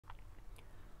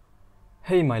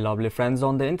Hey my lovely friends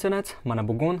on the internet. Mana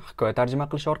bugun hikoya tarjima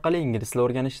qilish orqali ingliz tilini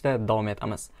o'rganishda davom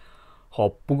etamiz.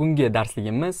 Xo'p, bugungi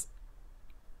darsligimiz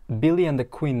Billy and the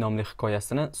Queen nomli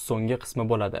hikoyasini so'nggi qismi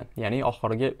bo'ladi. Ya'ni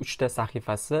oxirgi 3 ta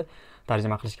sahifasi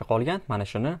tarjima qilishga qolgan. Mana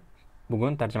shuni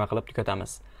bugun tarjima qilib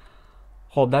tugatamiz.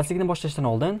 Xo'p, darslikni boshlashdan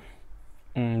oldin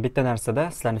bitta narsada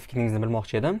sizlarning fikringizni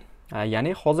bilmoqchi edim.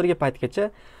 Ya'ni hozirgi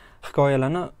paytgacha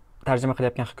hikoyalarni tarjima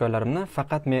qilayotgan hikoyalarimni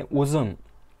faqat men o'zim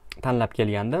tanlab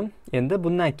kelgandim. Endi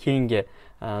bundan keyingi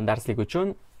darslik uchun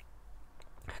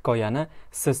hikoyani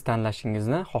siz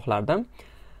tanlashingizni xohlardim.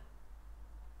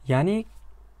 Ya'ni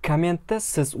kommentda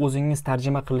siz o'zingiz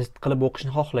tarjima qilib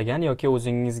o'qishni xohlagan yoki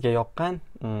o'zingizga yoqqan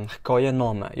hikoya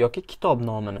nomi yoki kitob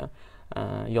nomini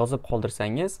yozib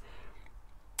qoldirsangiz,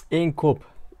 eng ko'p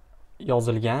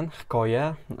yozilgan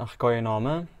hikoya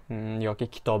nomi yoki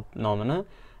kitob nomini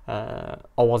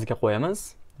ovozga qo'yamiz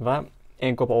va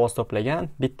eng ko'p ovoz to'plagan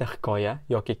bitta hikoya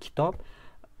yoki kitob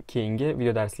keyingi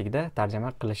video darsligida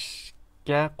tarjima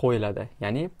qilishga qo'yiladi.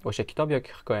 Ya'ni o'sha kitob yoki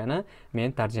hikoyani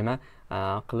men tarjima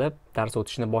qilib dars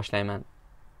o'tishni boshlayman.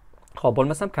 Xo'p,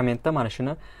 bo'lmasam kommentda mana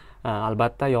shuni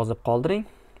albatta yozib qoldiring.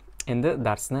 Endi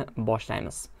darsni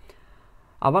boshlaymiz.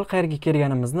 Avval qayerga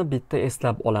kelganimizni bitta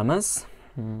eslab olamiz.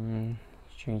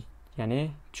 Ya'ni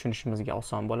tushunishimizga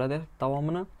oson bo'ladi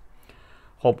davomini.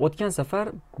 Xo'p, o'tgan safar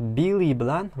Billy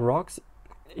bilan Rox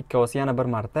ikkovsi yana bir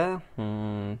marta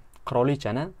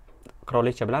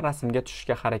qirolicha bilan rasmga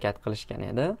tushishga harakat qilishgan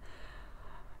edi.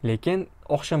 Lekin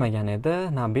o'xshamagan edi.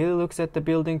 Now Billy looks at the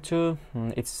building too.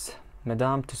 It's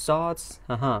Madame Tussauds.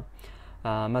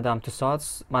 Madame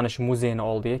Tussauds mana shu muzeyni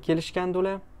oldiga kelishgan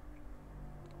ular.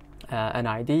 An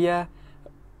idea.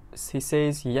 He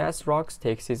says, yes, Rox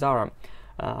takes his arm.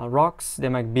 Rox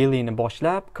demak Billyni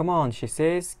boshlab, come on, she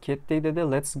says, ketdik dedi,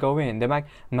 let's go in. Demak,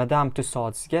 Madame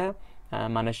Tussaudsga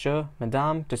mana shu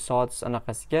Madame Tussauds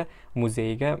anaqasiga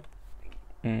muzeyga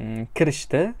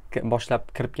kirishdi, boshlab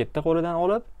kirib ketdi qo'lidan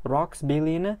olib Rox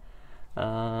Billyni.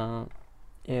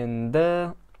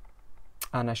 Endi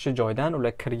ana shu joydan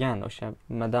ular kirgan, o'sha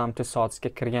Madame Tussaudsga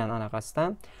kirgan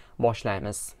anaqasidan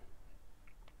boshlaymiz.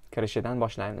 Kirishidan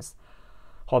boshlaymiz.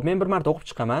 Xo'p, men bir marta o'qib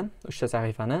chiqaman 3 ta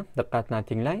sahifani, diqqat bilan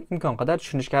tinglang, imkon qadar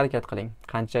tushunishga harakat qiling.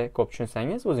 Qancha ko'p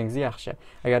tushunsangiz o'zingizga yaxshi.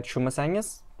 Agar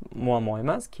tushunmasangiz muammo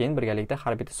emas, keyin birgalikda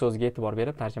har bitta so'zga e'tibor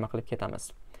berib tarjima qilib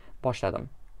ketamiz. Boshladim.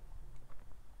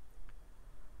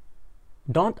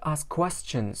 Don't ask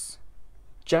questions.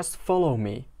 Just follow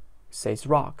me, says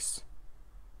Rox.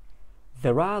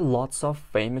 There are lots of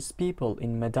famous people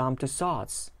in Madame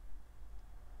Tussauds.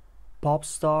 Pop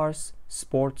stars,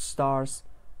 sports stars,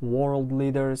 world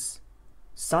leaders.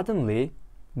 Suddenly,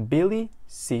 Billy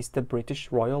sees the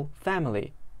British royal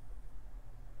family.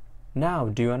 Now,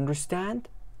 do you understand?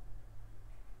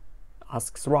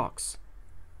 Asks Rox.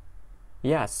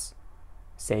 Yes,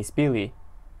 says Billy,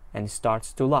 and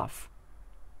starts to laugh.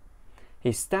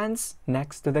 He stands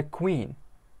next to the Queen.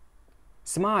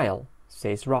 Smile,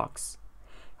 says Rox.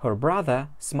 Her brother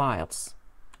smiles.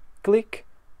 Click,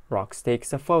 Rox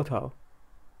takes a photo.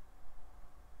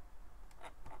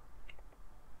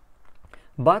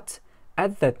 But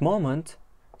at that moment,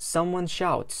 someone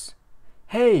shouts,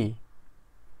 "Hey!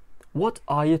 What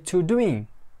are you two doing?"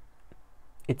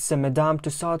 It's a Madame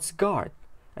Tussauds guard,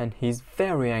 and he's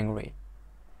very angry.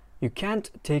 You can't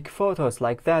take photos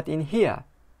like that in here,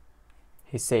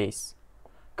 he says.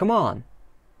 Come on,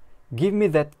 give me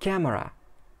that camera.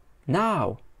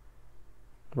 Now!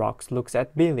 Rox looks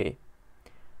at Billy.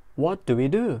 What do we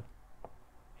do?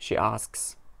 She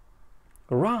asks.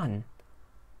 Run,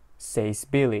 says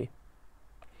Billy.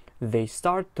 They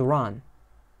start to run.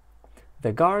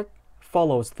 The guard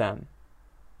follows them.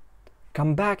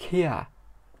 Come back here,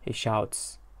 he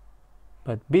shouts.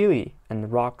 But Billy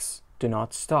and Rox do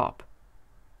not stop.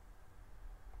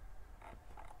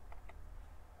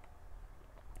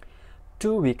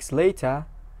 Two weeks later,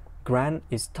 Gran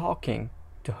is talking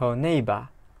to her neighbor,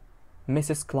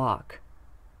 Mrs. Clark.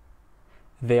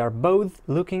 They are both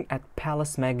looking at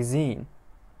Palace magazine.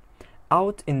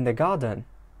 Out in the garden,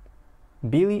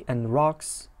 Billy and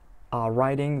Rox are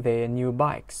riding their new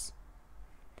bikes.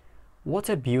 What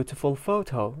a beautiful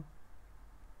photo,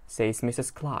 says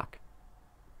Mrs. Clark.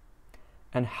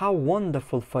 And how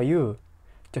wonderful for you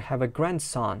to have a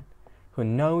grandson who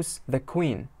knows the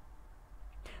Queen.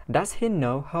 Does he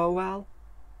know her well?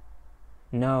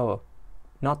 No,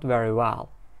 not very well,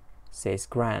 says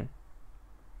Gran.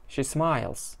 She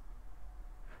smiles.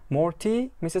 More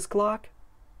tea, Mrs. Clark?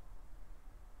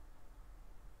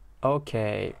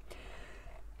 Okay.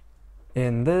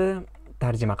 Endi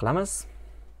tarjima qilamiz.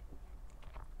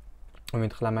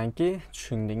 Umid qilamanki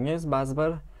tushundingiz ba'zi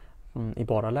bir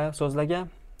iboralar, so'zlarga.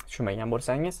 tushunmagan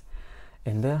bo'lsangiz,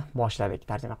 endi boshladik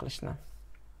tarjima qilishni.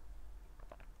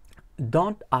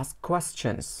 Don't ask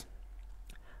questions.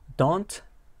 Don't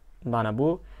mana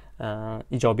bu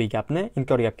ijobiy gapni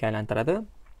inkor gapga aylantiradi.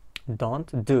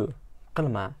 Don't do,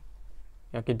 qilma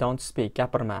yoki don't speak,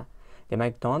 gapirma.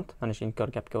 Demak, don't mana shu inkor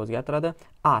gapga o'zgartiradi.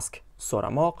 Ask,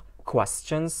 so'ramoq,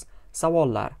 questions,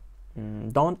 savollar.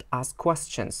 Don't ask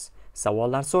questions,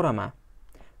 savollar so'rama.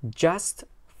 Just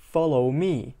follow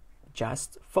me.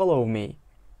 Just follow me.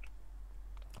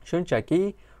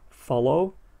 Shunchaki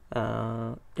follow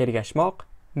ergashmoq,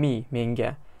 me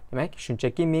menga. Demak,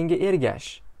 shunchaki menga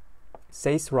ergash.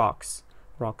 Says Rox.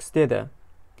 Rox dedi.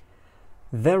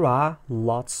 There are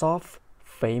lots of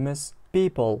famous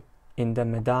people in the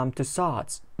Madame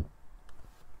Tussauds.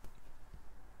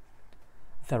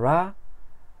 There are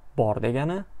bor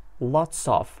degani lots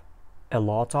of. A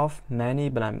lot of, many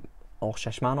bilan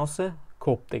o'xshash ma'nosi,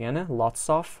 ko'p degani lots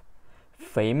of,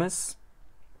 famous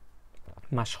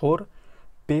mashhur,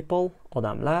 people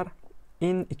odamlar,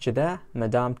 in ichida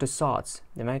Madame Tussauds.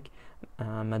 Demak,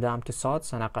 Madame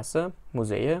Tussauds anaqasi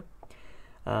muzeyi.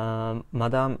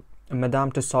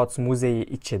 Madame Tussauds muzeyi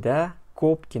ichida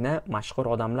ko'pgina mashhur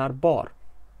odamlar bor.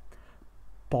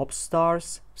 Pop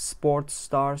stars, sport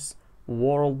stars,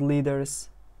 world leaders.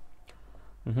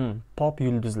 Pop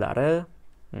yulduzlari,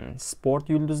 sport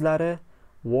yulduzlari,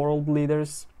 world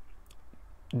leaders,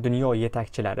 dunyo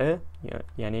yetakchilari,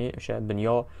 ya'ni o'sha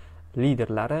dunyo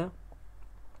liderlari.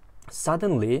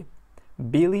 Suddenly,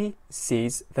 Billy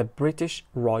sees the British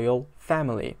royal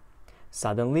family.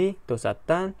 Suddenly,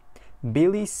 to'satdan,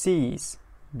 Billy sees,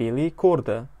 Billy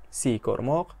ko'rdi, see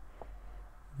ko'rmoq,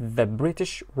 the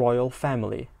British royal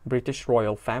family. British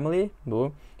royal family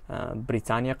bu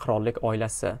Britaniya qirollik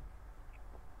oilasi.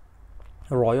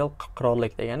 Royal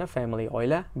qirollik degani family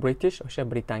oila, British o'sha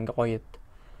Britanga oid.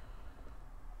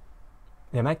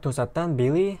 Demak, to'satdan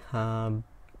Billy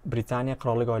Britaniya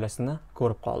qirollik oilasini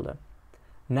ko'rib qoldi.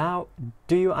 Now,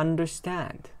 do you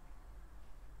understand?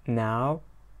 Now,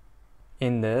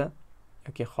 endi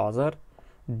yoki hozir,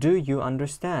 do you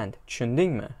understand?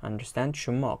 Tushundingmi? Understand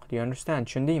tushunmoq. Do you understand?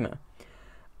 Tushundingmi?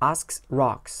 Asks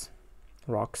Rox.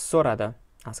 Rox so'radi.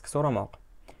 Ask so'ramoq.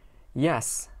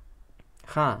 Yes.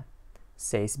 Ha,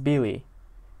 says Billy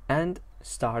and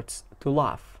starts to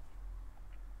laugh.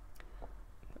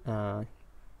 Ha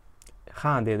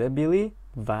dedi Billy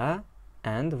va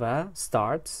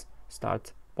starts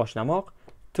boshlamoq,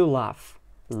 to laugh.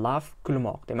 Laugh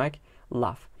kulmoq. Demak,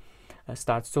 laugh.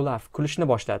 Starts to laugh. Kulishni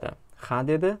boshladi. Ha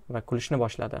dedi va kulishni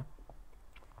boshladi.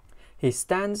 He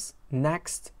stands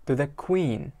next to the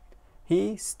queen.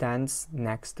 He stands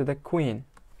next to the queen.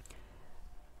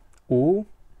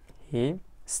 He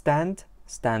stand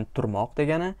turmoq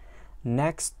degani,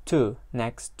 next to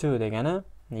degani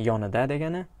yonida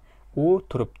degani, u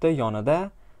turibdi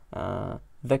yonida,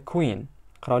 the queen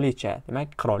qirolicha.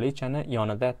 Demak, qirolichani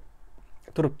yonida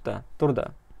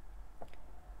turdi.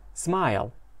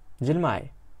 Smile, jilmay.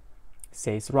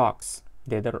 Says Rox.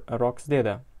 Rox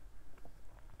dedi.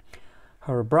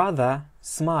 Her brother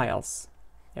smiles.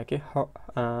 Yoki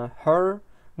her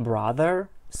brother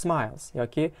smiles.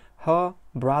 Yoki her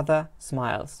brother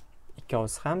smiles.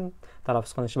 Ikkovsi ham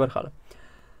talaffuz qilinishi bir xil.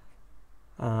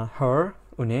 Her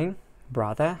uning,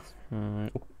 brother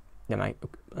demak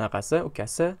unaqasi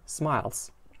ukasi,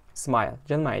 smiles. Smile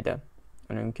jilmaydi.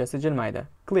 Uning ukasi jilmaydi.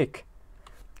 Click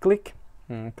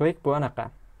bu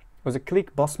anaqa. O'zi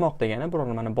click bosmoq degani, biror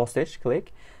nimani bosish,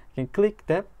 click. Lekin click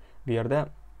deb bu yerda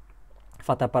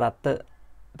fotoapparatda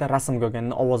rasmga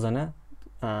olganning ovozini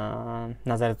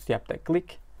nazarda tutyapti.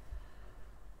 Click.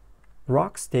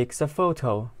 Rox takes a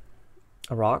photo.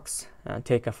 Rox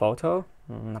take a photo.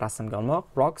 Rasmga olmoq.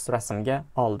 Rox rasmga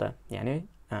oldi. Ya'ni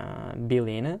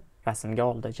Billyni rasmga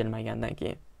oldi jilmagandan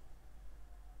keyin.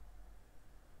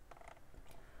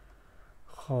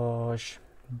 Xo'sh,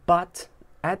 but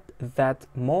at that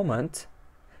moment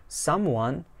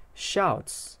someone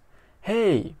shouts,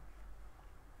 "Hey!"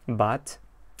 But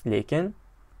lekin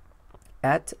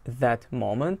at that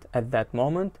moment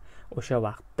o'sha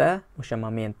vaqtda, o'sha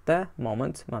momentda,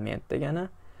 moment degani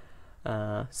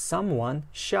someone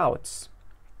shouts.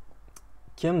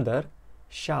 Kimdir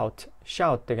shout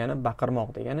degani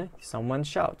baqirmoq degani, someone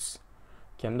shouts.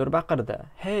 Kimdir baqirdi.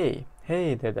 Hey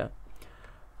dedi.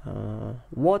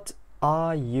 What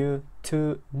are you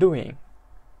two doing?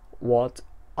 What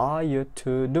are you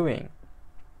two doing?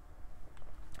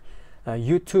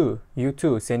 You two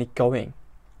sen ikkoving.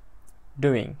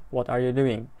 Doing. What are you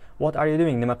doing? What are you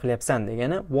doing? Nima qilyapsan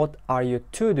degani. What are you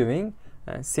two doing?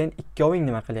 Sen ikkoving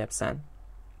nima qilyapsan?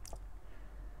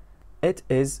 It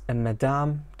is a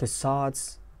Madame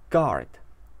Tussauds guard.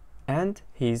 and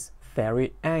he's very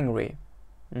angry.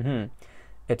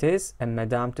 It is a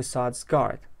Madame Tussauds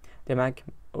guard. Demak,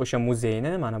 o'sha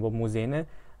muzeyni, mana bu muzeyni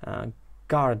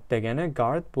guard degani,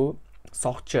 guard bu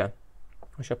soqchi.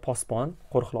 O'sha posbon,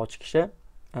 qo'riqlovchi kishi.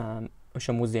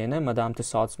 O'sha muzeyni, Madame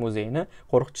Tussauds muzeyini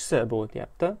qo'riqchisi bu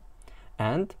deyapti.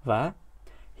 And va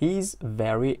he's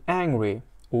very angry.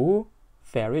 U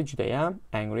very judayam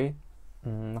angry,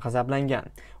 g'azablangan.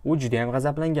 U judayam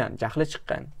g'azablangan, jahli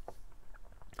chiqqan.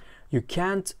 You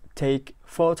can't take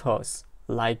photos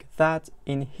like that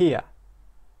in here,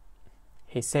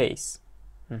 he says.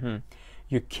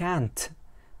 You can't.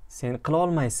 Sen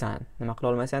qilolmaysan. Nima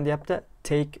qilolmaysan deyapti?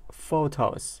 Take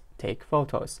photos. Take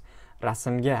photos.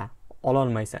 Rasmga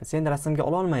ololmaysan. Sen rasmga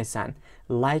ololmaysan.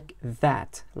 Like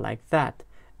that. Like that.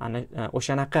 Ana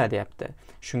o'shanaqa deyapti.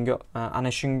 Shunga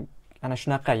ana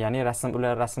shunaqa, ya'ni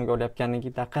ular rasmga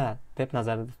olayotganligidaqa deb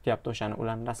nazarda tutyapti, o'shani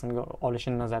ularni rasmga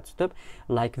olishini nazarda tutib,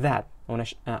 like that,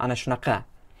 ana shunaqa.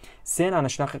 Sen ana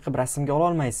shunaqa qilib rasmga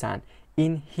ololmaysan.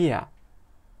 In here.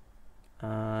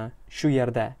 Shu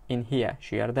yerda. In here,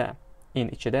 shu yerda. In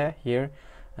ichida, here,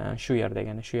 shu yer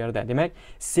degani, shu yerda. Demak,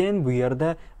 sen bu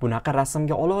yerda bunaqa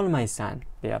rasmga ololmaysan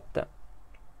deyapti.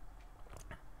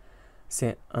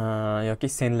 Sen yoki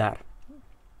senlar.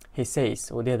 He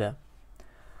says, u dedi.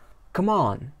 Come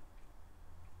on.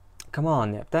 Come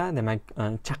on deyapti. Demak,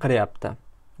 chaqiryapti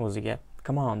o'ziga.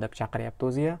 Come on deb chaqiryapti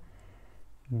o'ziga.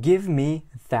 Give me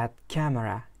that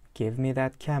camera. Give me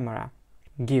that camera.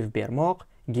 Give bermoq.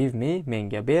 Give me,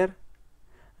 menga ber.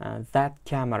 That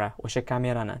camera. O'sha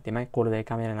kamerani. Demak, qo'lidagi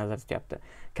kamerani nazarda tutyapti.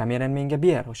 Kamerani menga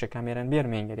ber. O'sha kamerani ber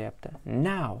menga deyapti.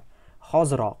 Now.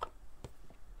 Hoziroq.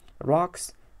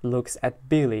 Rox looks at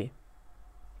Billy.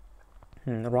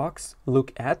 Rox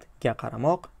look at ga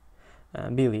qaramoq.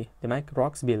 Billy. Demak,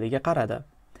 Rox Billyga qaradi.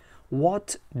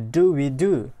 What do we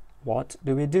do? What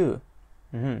do we do?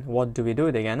 What do we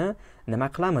do degani nima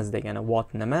qilamiz degani.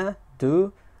 What nima?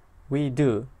 Do we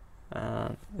do?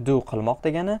 Do qilmoq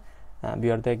degani. Bu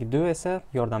yerdagi do esa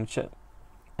yordamchi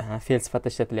fe'l sifatida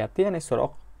ishlatilyapti, ya'ni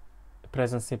so'roq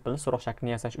present simple so'roq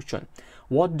shaklini yasash uchun.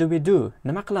 What do we do?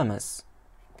 Nima qilamiz?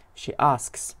 She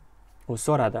asks. U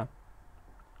so'radi.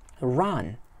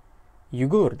 Run.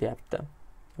 Yugur deyapti.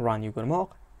 Run yugurmoq,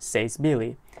 says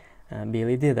Billy.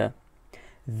 Billy dedi.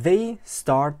 They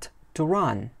start to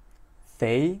run.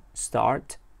 They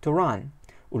start to run.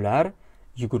 Ular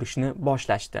yugurishni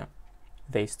boshlashdi.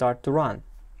 They start to run.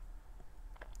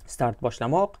 Start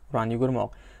boshlamoq, run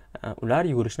yugurmoq. Ular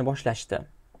yugurishni boshlashdi.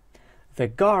 The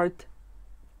guard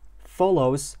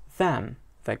follows them.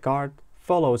 The guard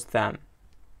follows them.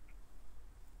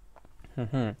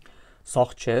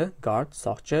 Soqchi, guard,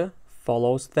 soqchi,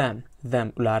 follows them.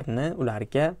 Them ularni,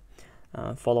 ularga,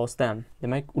 follows them.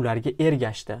 Demak, ularga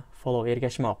ergashdi. Follow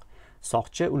ergashmoq.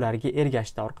 Soqchi ularga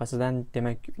ergashdi, orqasidan,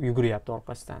 demak, yuguryapti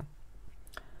orqasidan.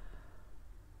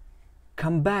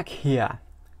 Come back here.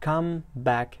 Come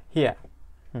back here.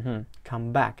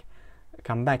 Come back.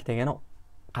 Come back degani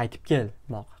qaytib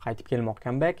kelmoq. Qaytib kelmoq.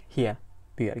 Come back here.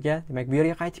 Bu yerga, demak, bu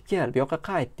yerga qaytib kel. Bu yoqqa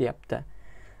qayt deyapti.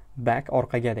 Back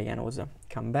orqaga degani o'zi.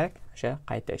 Come back, o'sha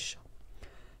qaytish.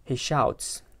 He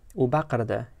shouts. U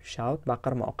baqirdi. Shout,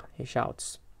 baqirmoq. He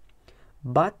shouts.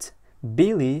 But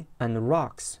Billy and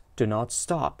Rox do not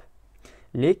stop.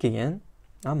 Lekin,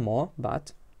 ammo,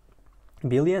 but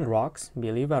Billy and Rox,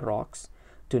 Billy va Rox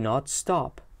do not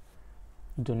stop.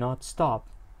 Do not stop.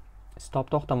 Stop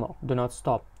to'xtamoq. Do not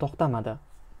stop. To'xtamadi.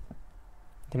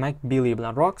 Demak, Billy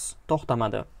bilan Rox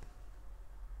to'xtamadi.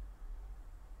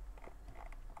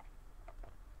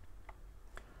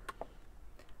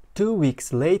 Two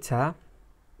weeks later,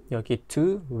 yoki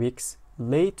 2 weeks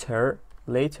later,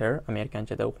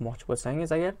 amerikanchada o'qimoqchi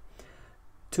bo'lsangiz agar,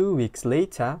 2 weeks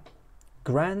later,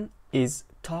 Gran is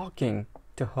talking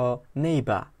to her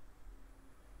neighbor,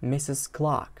 Mrs.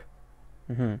 Clark.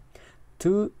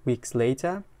 2 weeks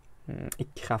later,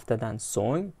 2 haftadan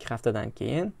so'ng, 2 haftadan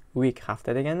keyin, week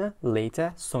hafta degani,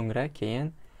 later, so'ngra,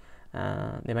 keyin,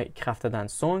 demak 2 haftadan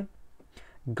so'ng,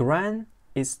 Gran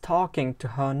is talking to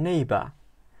her neighbor.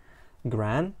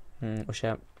 Gran,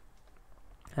 o'sha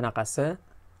anaqasi,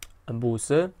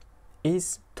 busi,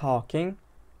 is talking,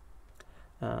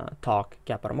 talk,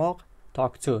 gapirmoq,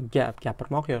 talk to,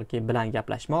 gapirmoq yoki bilan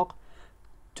gaplashmoq,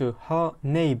 to her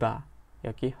neighbor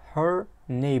yoki her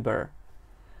neighbor.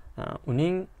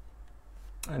 Uning,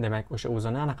 demak, o'sha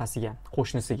o'zini anaqasiga,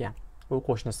 qo'shnisiga, u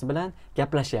qo'shnisi bilan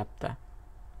gaplashyapti.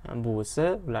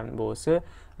 Buvisi, ularning buvisi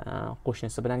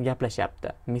qo'shnisi bilan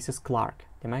gaplashyapti. Mrs. Clark.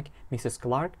 Demak, Mrs.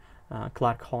 Clark,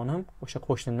 Clark xonim o'sha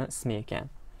qo'shnining ismi ekan.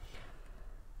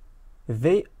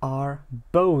 They are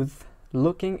both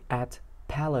looking at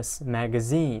Palace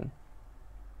magazine.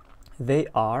 They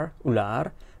are,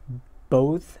 ular,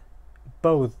 both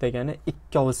degani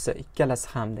ikkovsi, ikkalasi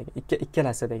ham degani,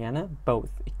 ikkalasi degani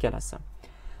both, ikkalasi.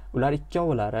 Ular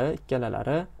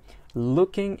ikkalalari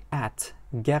looking at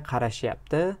ga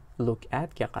qarashyapti, look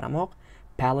at ga qaramoq,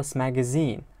 Palace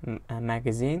magazine,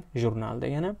 magazine jurnal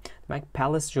degani. Demak,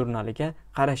 Palace jurnaliga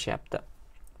qarashyapti.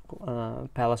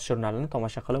 Palace jurnalini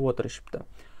tomosha qilib o'tirishibdi.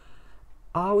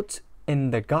 Out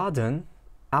in the garden,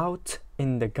 out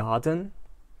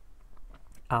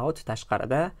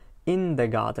tashqarida, in the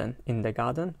garden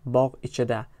bog'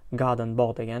 ichida, garden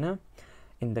bog' degani,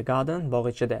 in the garden bog'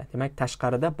 ichida. Demak,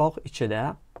 tashqarida bog'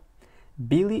 ichida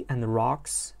Billy and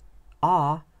Rox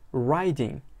are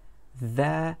riding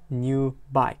their new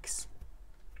bikes.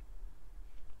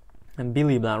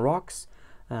 Billy bilan Rox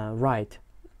ride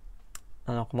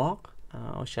anoqmoq,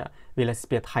 o'sha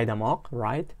velosiped haydamoq,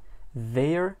 ride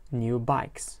their new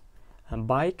bikes.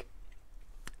 Bike,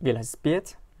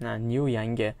 velosiped, new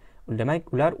yangi.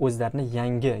 Demak, ular o'zlarini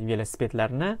yangi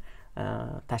velosipedlarini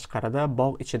tashqarida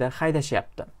bog' ichida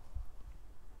haydashyapti.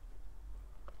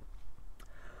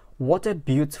 What a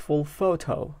beautiful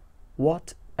photo.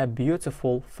 What a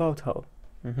beautiful photo.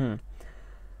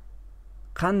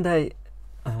 Qanday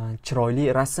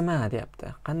chiroyli rasm-a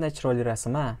deyapti. Qanday chiroyli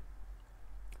rasm-a?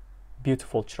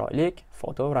 Beautiful chiroylik,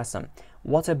 photo rasm.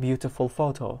 What a beautiful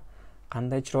photo.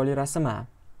 Qanday chiroyli rasm-a?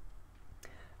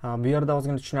 Bu yerda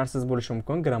ozgina tushunarsiz bo'lishi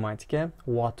mumkin grammatika.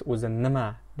 What o'zi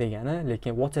nima degani,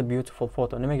 lekin what a beautiful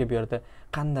photo nimaga bu yerda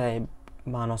qanday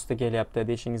ma'nosida kelyapti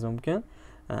deyishingiz mumkin.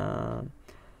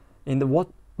 Endi what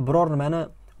biror nimani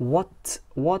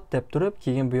what deb turib,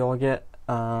 keyin bu yo'g'iga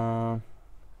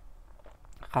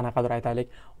qanaqadir aytaylik,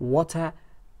 what a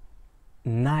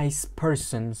nice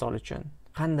person misol uchun.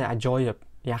 Qanday ajoyib,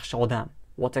 yaxshi odam.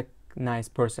 What a nice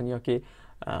person yoki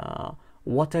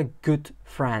what a good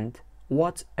friend.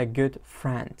 What a good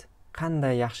friend.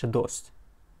 Qanday yaxshi do'st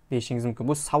deyishingiz mumkin.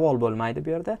 Bu savol bo'lmaydi bu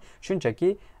yerda.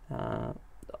 Shunchaki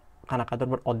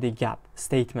qanaqadir bir oddiy gap,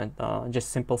 statement, just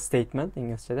simple statement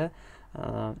inglizchada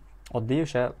oddiy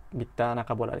o'sha bitta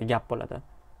anaqa bo'ladi, gap bo'ladi.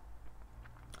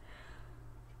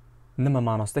 Nima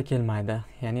ma'nosida kelmaydi.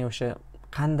 Ya'ni o'sha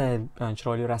qanday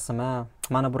chiroyli rasm-a,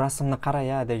 mana bu rasmni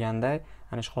qara-ya deganday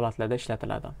ana shu holatlarda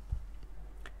ishlatiladi.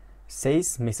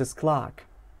 Says Mrs. Clark.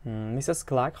 Mrs.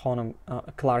 Clark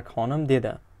xonim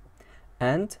dedi.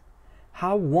 And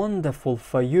how wonderful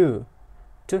for you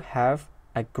to have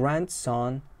a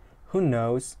grandson who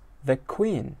knows the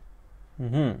Queen.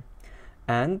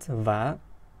 And va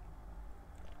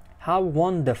how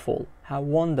wonderful.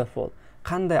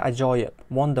 Qanday ajoyib.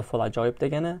 Wonderful ajoyib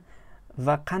degani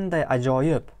va qanday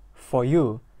ajoyib for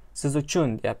you, siz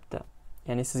uchun deyapti.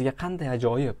 Ya'ni sizga qanday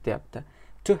ajoyib deyapti.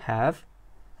 To have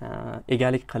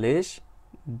egalik qilish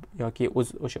yoki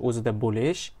o'zida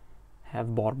bo'lish,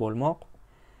 have bor bo'lmoq.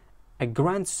 A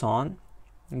grandson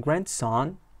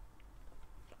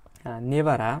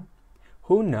nevara,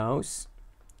 who knows,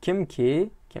 kimki,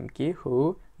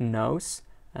 who knows,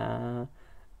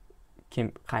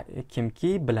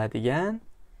 kimki biladigan,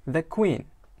 the Queen,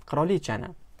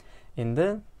 qirolichani.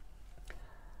 Endi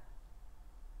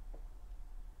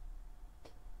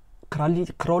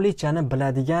qirolichani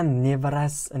biladigan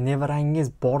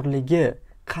nevarangiz borligi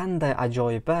qanday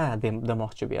ajoyib-a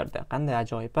demoqchi bu yerda. Qanday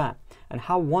ajoyib-a. And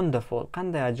how wonderful.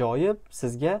 Qanday ajoyib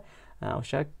sizga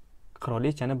o'sha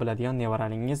qirolichani biladigan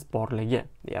nevaraningiz borligi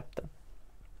deyapti.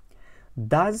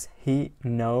 Does he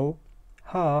know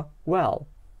her well?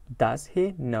 Does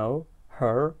he know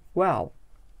her well?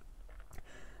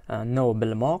 Know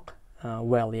bilmoq,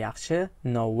 well yaxshi,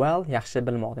 know well yaxshi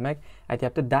bilmoq. Demak,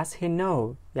 aytayapti does he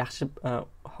know yaxshi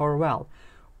her well?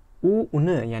 U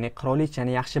uni, ya'ni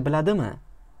qirolichani yaxshi biladimi?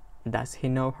 Does he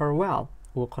know her well?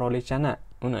 U qirolichani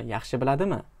uni yaxshi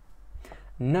biladimi?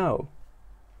 No.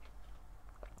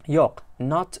 Yo'q,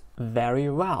 not very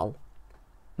well.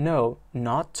 No,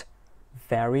 not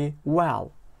very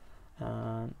well.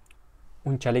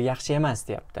 Unchalik yaxshi emas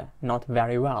deyapti. Not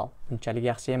very well. Unchalik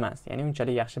yaxshi emas. Ya'ni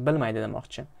unchalik yaxshi bilmaydi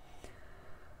demoqchi.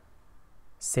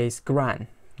 Says Gran.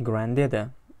 Gran dedi.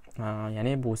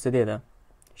 Ya'ni busi dedi.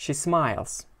 She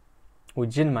smiles. U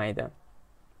jilmaydi.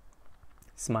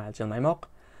 Smile jilmaymoq.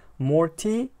 More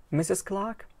tea, Mrs.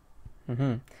 Clark?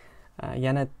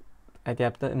 Yana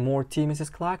aytayapti, more tea,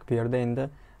 Mrs. Clark. Bu yerda endi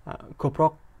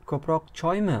ko'proq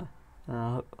choymi?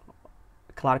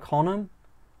 Clark xonim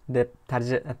deb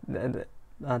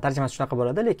tarjimasi shunaqa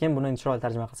bo'ladi, lekin buni chiroyli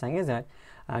tarjima qilsangiz,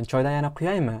 choydan yana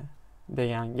quyaymi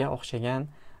deganga o'xshagan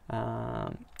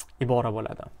ibora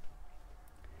bo'ladi.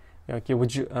 Yoki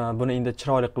buni endi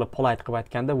chiroyli qilib polite qilib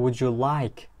aytganda would you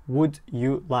like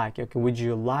yoki would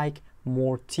you like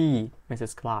more tea,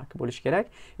 Mrs. Clark bo'lishi kerak.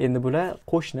 Endi bular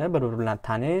qo'shni, bir-biri bilan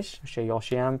tanish, o'sha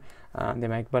yoshi ham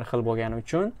demak bir xil bo'lgani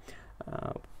uchun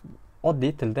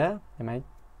oddiy tilda, demak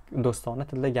do'stona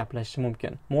tilda gaplashish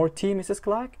mumkin. More tea, Mrs.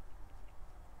 Clark?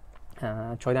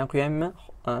 Choydan quyaymi,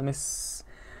 Miss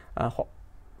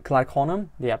Clark xonim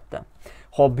deyapti.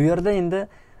 Xo'p, bu yerda endi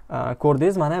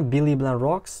ko'rdingiz, mana Billy bilan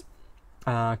Rox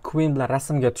Queen bilan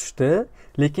rasmga tushdi,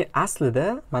 lekin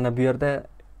aslida mana bu yerda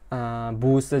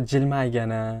buvisi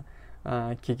jilmaygani,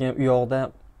 keyin u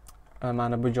yoqda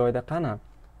mana bu joyda qani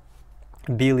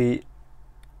Billy,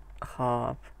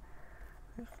 hop,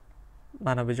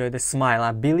 mana bu joyda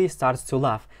smile, Billy starts to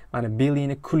laugh. Mana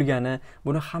Billyni kulgani,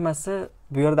 buni hammasi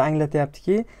bu yerda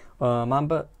anglatyaptiki, mana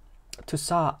bu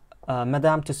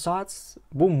Madame Tussauds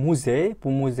bu muzey, bu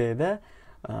muzeyda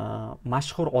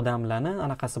mashhur odamlarni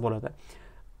anaqasi bo'ladi.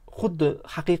 Xuddi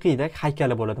haqiqiydek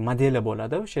haykali bo'ladi, modeli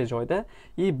bo'ladi o'sha joyda.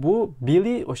 Bu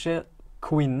Billy o'sha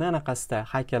Queenni anaqasida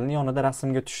haykalining yonida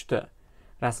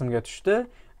rasmga tushdi.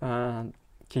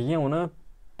 Keyin uni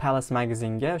Palace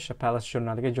magazinga, o'sha Palace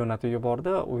jurnaliga jo'natib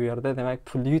yubordi. U yerda demak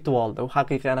pul yutib oldi. U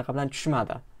haqiqiy anaqa bilan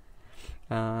tushmadi.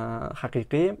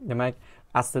 Haqiqiy, demak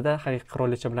aslida haqiqiy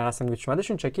qirolicha bilan rasmga tushmadi,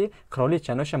 shunchaki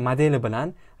qirolichani o'sha modeli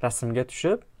bilan rasmga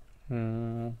tushib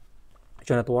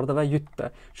jo'natib yubordi va yutdi.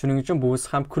 Shuning uchun buvisi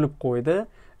ham kulib qo'ydi.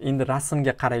 Endi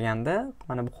rasmga qaraganda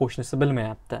mana bu qo'shnisi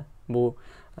bilmayapti. Bu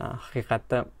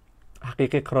haqiqatda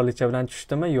haqiqiy qirolicha bilan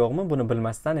tushdimi, yo'qmi, buni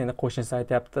bilmasdan endi qo'shnisi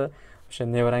aytayapti, o'sha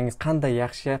nevarangiz qanday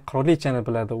yaxshi qirolichani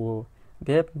biladi u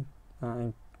deb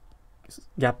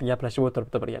gaplashib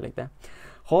o'tiribdi birgalikda.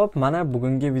 Xo'p, mana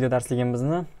bugungi video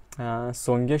darsligimizni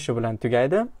so'nggi shu bilan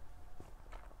tugaydi.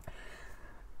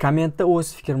 Kommentda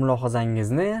o'z fikr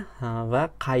mulohazangizni va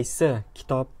qaysi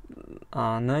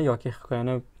kitobni yoki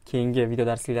hikoyani keyingi video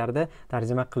darsliklarda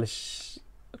tarjima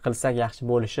qilsak yaxshi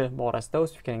bo'lishi borasida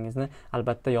o'z fikringizni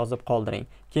albatta yozib qoldiring.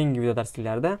 Keyingi video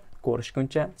darsliklarda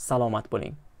ko'rishguncha salomat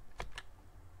bo'ling.